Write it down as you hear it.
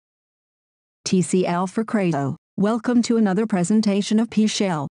Tcl for Creo. Welcome to another presentation of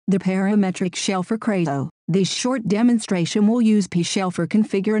P-Shell, the parametric shell for Creo. This short demonstration will use P-Shell for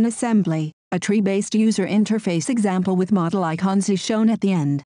configure and assembly. A tree-based user interface example with model icons is shown at the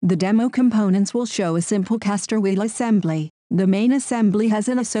end. The demo components will show a simple caster wheel assembly. The main assembly has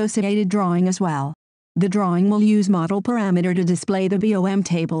an associated drawing as well. The drawing will use model parameter to display the BOM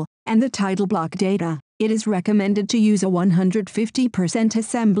table and the title block data. It is recommended to use a 150%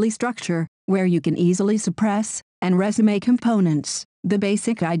 assembly structure, where you can easily suppress and resume components. The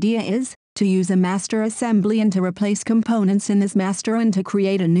basic idea is to use a master assembly and to replace components in this master and to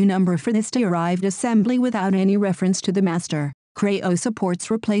create a new number for this derived assembly without any reference to the master. Creo supports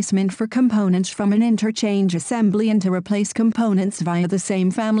replacement for components from an interchange assembly and to replace components via the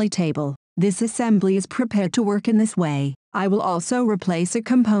same family table. This assembly is prepared to work in this way. I will also replace a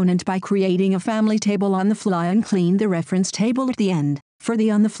component by creating a family table on the fly and clean the reference table at the end. For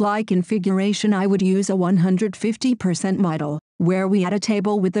the on-the-fly configuration, I would use a 150% model, where we add a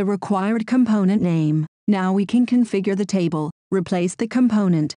table with the required component name. Now we can configure the table, replace the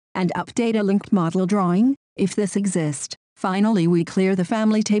component, and update a linked model drawing, if this exists. Finally, we clear the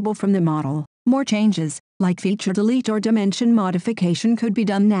family table from the model. More changes, like feature delete or dimension modification, could be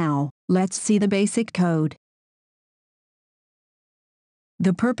done now. Let's see the basic code.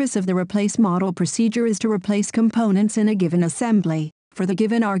 The purpose of the replace model procedure is to replace components in a given assembly. For the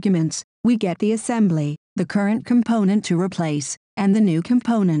given arguments, we get the assembly, the current component to replace, and the new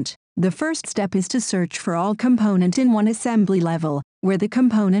component. The first step is to search for all component in one assembly level, where the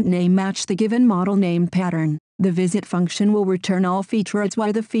component name match the given model name pattern. The visit function will return all features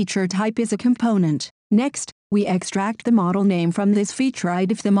while the feature type is a component. Next, we extract the model name from this feature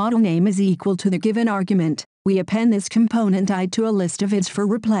ID if the model name is equal to the given argument. We append this component ID to a list of IDs for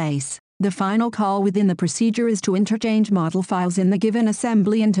replace. The final call within the procedure is to interchange model files in the given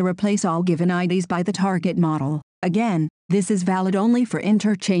assembly and to replace all given IDs by the target model. Again, this is valid only for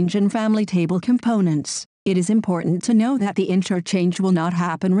interchange and family table components. It is important to know that the interchange will not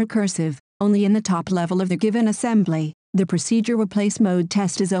happen recursive, only in the top level of the given assembly. The procedure replace mode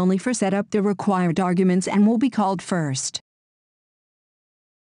test is only for set up the required arguments and will be called first.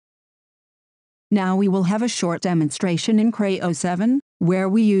 Now we will have a short demonstration in Creo 7, where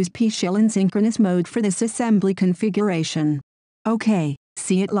we use P-Shell in synchronous mode for this assembly configuration. Okay,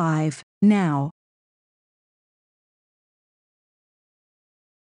 see it live, now.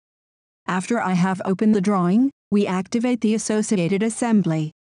 After I have opened the drawing, we activate the associated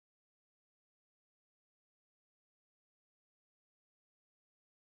assembly.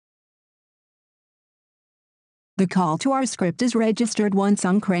 The call to our script is registered once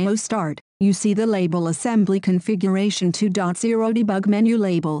on Creo Start. You see the label Assembly Configuration 2.0 Debug menu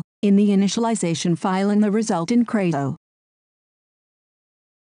label in the initialization file and the result in Creo.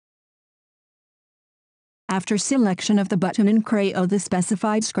 After selection of the button in Creo, the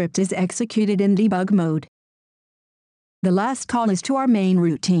specified script is executed in debug mode. The last call is to our main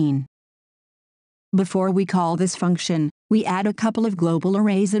routine. Before we call this function, we add a couple of global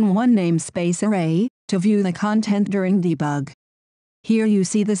arrays and one namespace array to view the content during debug. Here you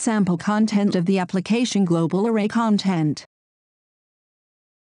see the sample content of the application global array content.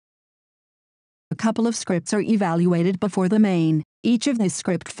 A couple of scripts are evaluated before the main. Each of these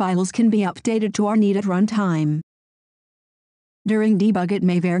script files can be updated to our need at runtime. During debug, it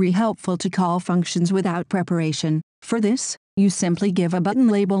may be very helpful to call functions without preparation. For this, you simply give a button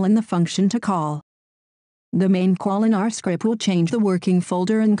label and the function to call. The main call in our script will change the working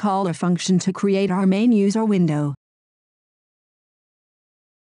folder and call a function to create our main user window.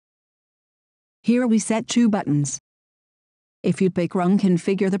 Here we set two buttons. If you pick run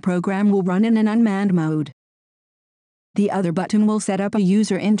configure, the program will run in an unmanned mode. The other button will set up a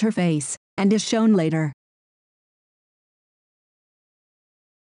user interface, and is shown later.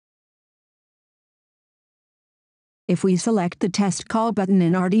 If we select the test call button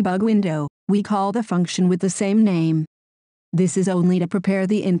in our debug window, we call the function with the same name. This is only to prepare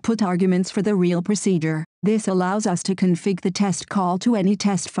the input arguments for the real procedure. This allows us to configure the test call to any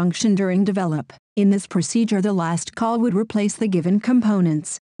test function during develop. In this procedure, the last call would replace the given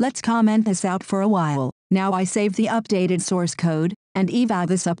components. Let's comment this out for a while. Now I save the updated source code and eval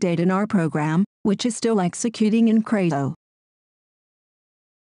this update in our program, which is still executing in Creo.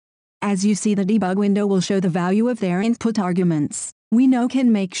 As you see, the debug window will show the value of their input arguments. We now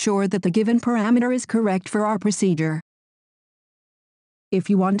can make sure that the given parameter is correct for our procedure. If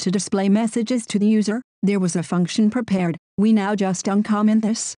you want to display messages to the user, there was a function prepared. We now just uncomment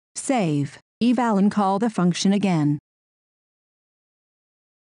this, save, eval and call the function again.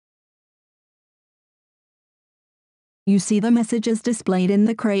 you see the messages displayed in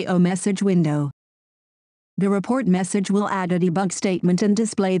the Creo message window. The report message will add a debug statement and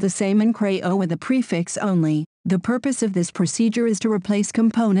display the same in Creo with a prefix only. The purpose of this procedure is to replace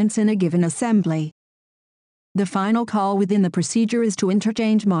components in a given assembly. The final call within the procedure is to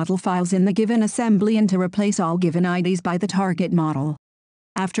interchange model files in the given assembly and to replace all given IDs by the target model.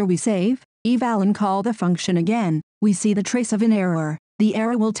 After we save, eval and call the function again, we see the trace of an error. The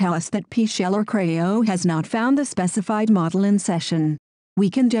error will tell us that Tcl or Creo has not found the specified model in session. We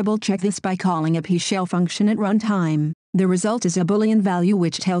can double-check this by calling a Tcl function at runtime. The result is a Boolean value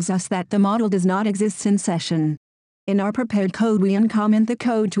which tells us that the model does not exist in session. In our prepared code we uncomment the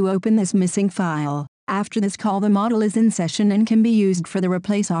code to open this missing file. After this call the model is in session and can be used for the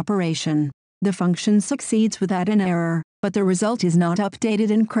replace operation. The function succeeds without an error, but the result is not updated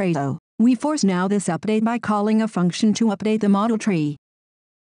in Creo. We force now this update by calling a function to update the model tree.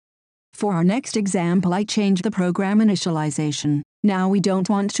 For our next example I change the program initialization. Now we don't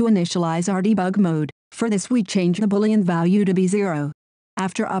want to initialize our debug mode. For this we change the Boolean value to be 0.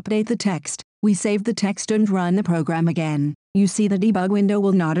 After update the text, we save the text and run the program again. You see the debug window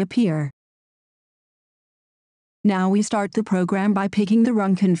will not appear. Now we start the program by picking the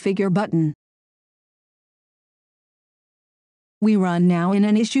Run Configure button. We run now in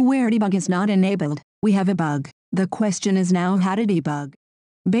an issue where debug is not enabled. We have a bug. The question is now how to debug.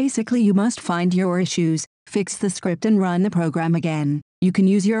 Basically you must find your issues, fix the script and run the program again. You can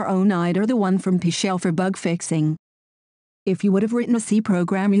use your own ID or the one from Tcl for bug fixing. If you would have written a C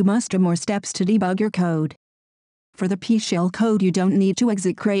program you must have more steps to debug your code. For the Tcl code you don't need to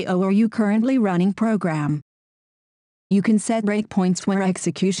exit Creo or your currently running program. You can set breakpoints where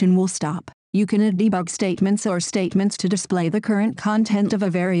execution will stop. You can add debug statements or statements to display the current content of a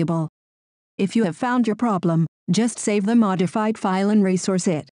variable. If you have found your problem, just save the modified file and resource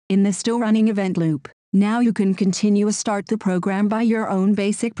it in the still running event loop. Now you can continue to start the program by your own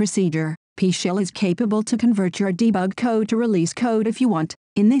basic procedure. Tcl is capable to convert your debug code to release code if you want.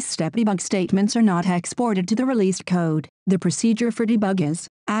 In this step debug statements are not exported to the released code. The procedure for debug is,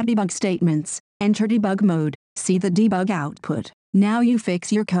 add debug statements, enter debug mode, see the debug output. Now you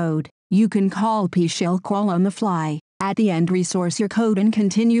fix your code. You can call Tcl call on the fly. At the end resource your code and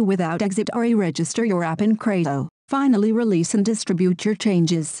continue without exit or re-register your app in Creo. Finally release and distribute your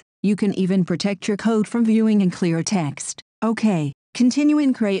changes. You can even protect your code from viewing in clear text. OK, continue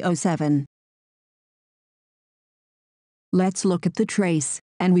in Creo 7. Let's look at the trace,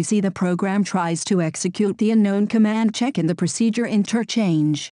 and we see the program tries to execute the unknown command check in the procedure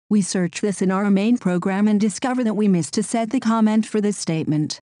interchange. We search this in our main program and discover that we missed to set the comment for this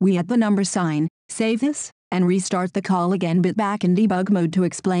statement. We add the number sign, save this, and restart the call again but back in debug mode to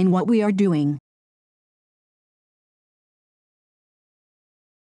explain what we are doing.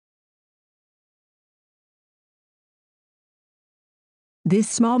 This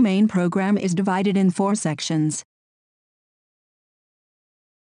small main program is divided in 4 sections.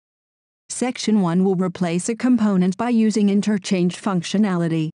 Section 1 will replace a component by using interchange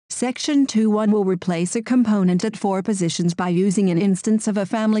functionality. Section 2.1 will replace a component at 4 positions by using an instance of a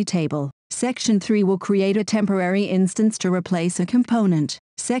family table. Section 3 will create a temporary instance to replace a component.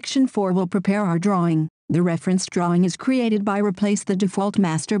 Section 4 will prepare our drawing. The reference drawing is created by replace the default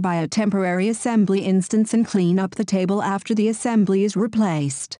master by a temporary assembly instance and clean up the table after the assembly is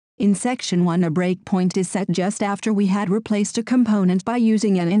replaced. In Section 1 a breakpoint is set just after we had replaced a component by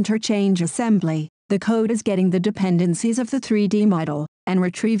using an interchange assembly. The code is getting the dependencies of the 3D model, and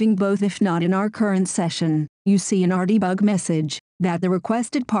retrieving both if not in our current session. You see in our debug message, that the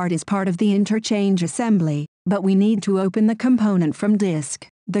requested part is part of the interchange assembly, but we need to open the component from disk.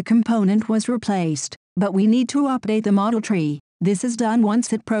 The component was replaced, but we need to update the model tree. This is done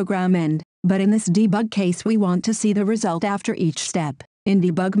once at program end, but in this debug case we want to see the result after each step. In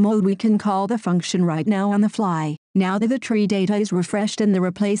debug mode we can call the function right now on the fly, now that the tree data is refreshed and the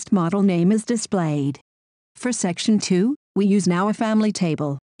replaced model name is displayed. For section 2, we use now a family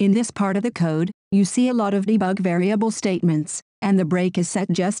table. In this part of the code, you see a lot of debug variable statements, and the break is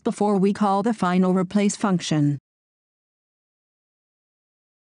set just before we call the final replace function.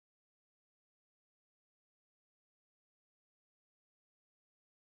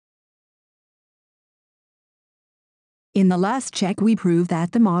 In the last check we prove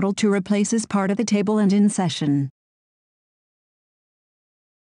that the model to replace is part of the table and in session.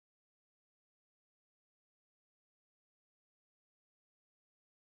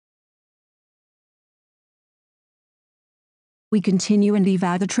 We continue and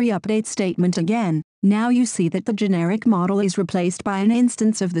eval the tree update statement again. Now you see that the generic model is replaced by an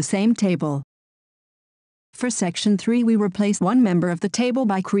instance of the same table. For section 3 we replace one member of the table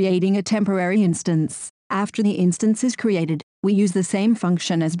by creating a temporary instance. After the instance is created, we use the same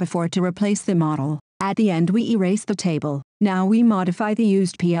function as before to replace the model. At the end we erase the table. Now we modify the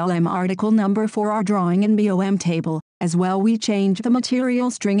used PLM article number for our drawing in BOM table. As well we change the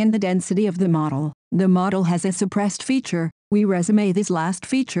material string and the density of the model. The model has a suppressed feature. We resume this last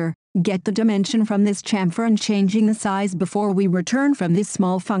feature, get the dimension from this chamfer and changing the size before we return from this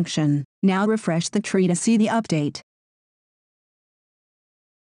small function. Now refresh the tree to see the update.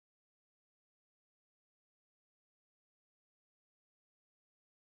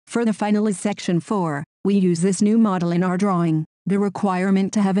 For the final is section 4. We use this new model in our drawing. The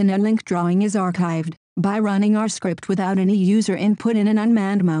requirement to have an unlinked drawing is archived by running our script without any user input in an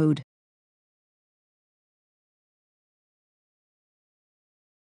unmanned mode.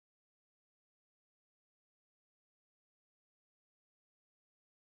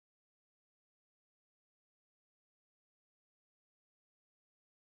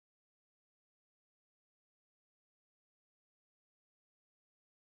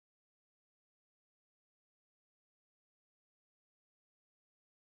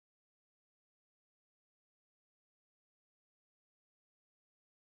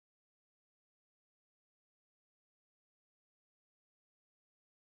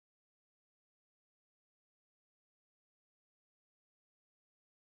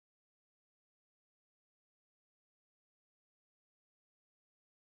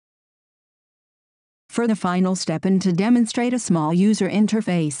 For the final step and to demonstrate a small user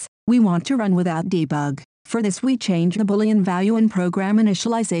interface, we want to run without debug. For this we change the Boolean value in program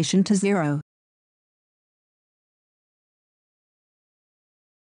initialization to 0.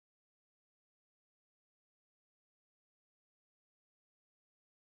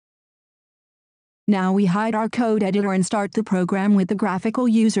 Now we hide our code editor and start the program with the graphical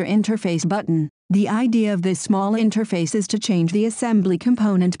user interface button. The idea of this small interface is to change the assembly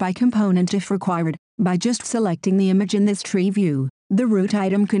component by component if required, by just selecting the image in this tree view. The root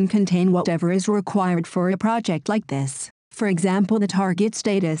item can contain whatever is required for a project like this. For example, the target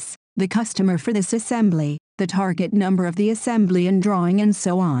status, the customer for this assembly, the target number of the assembly and drawing, and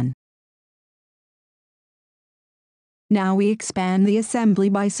so on. Now we expand the assembly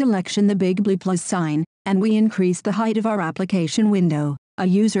by selection the big blue plus sign, and we increase the height of our application window. A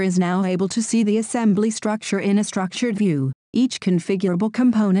user is now able to see the assembly structure in a structured view. Each configurable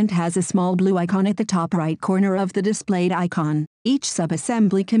component has a small blue icon at the top right corner of the displayed icon. Each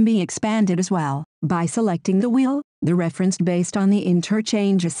subassembly can be expanded as well. By selecting the wheel, the reference based on the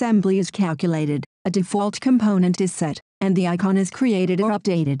interchange assembly is calculated, a default component is set, and the icon is created or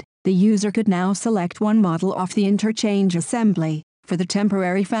updated. The user could now select one model off the interchange assembly. For the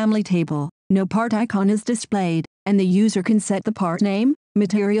temporary family table, no part icon is displayed, and the user can set the part name,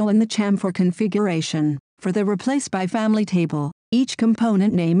 material and the chamfer configuration. For the replace by family table, each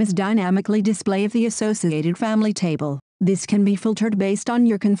component name is dynamically displayed of the associated family table. This can be filtered based on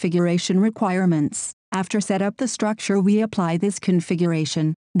your configuration requirements. After set up the structure we apply this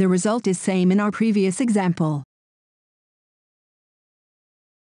configuration. The result is same in our previous example.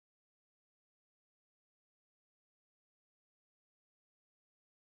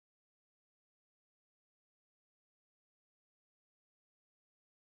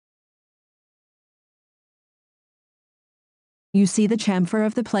 You see the chamfer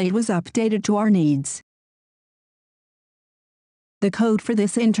of the plate was updated to our needs. The code for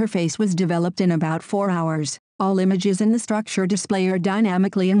this interface was developed in about 4 hours. All images in the structure display are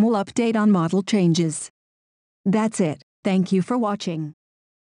dynamically and will update on model changes. That's it. Thank you for watching.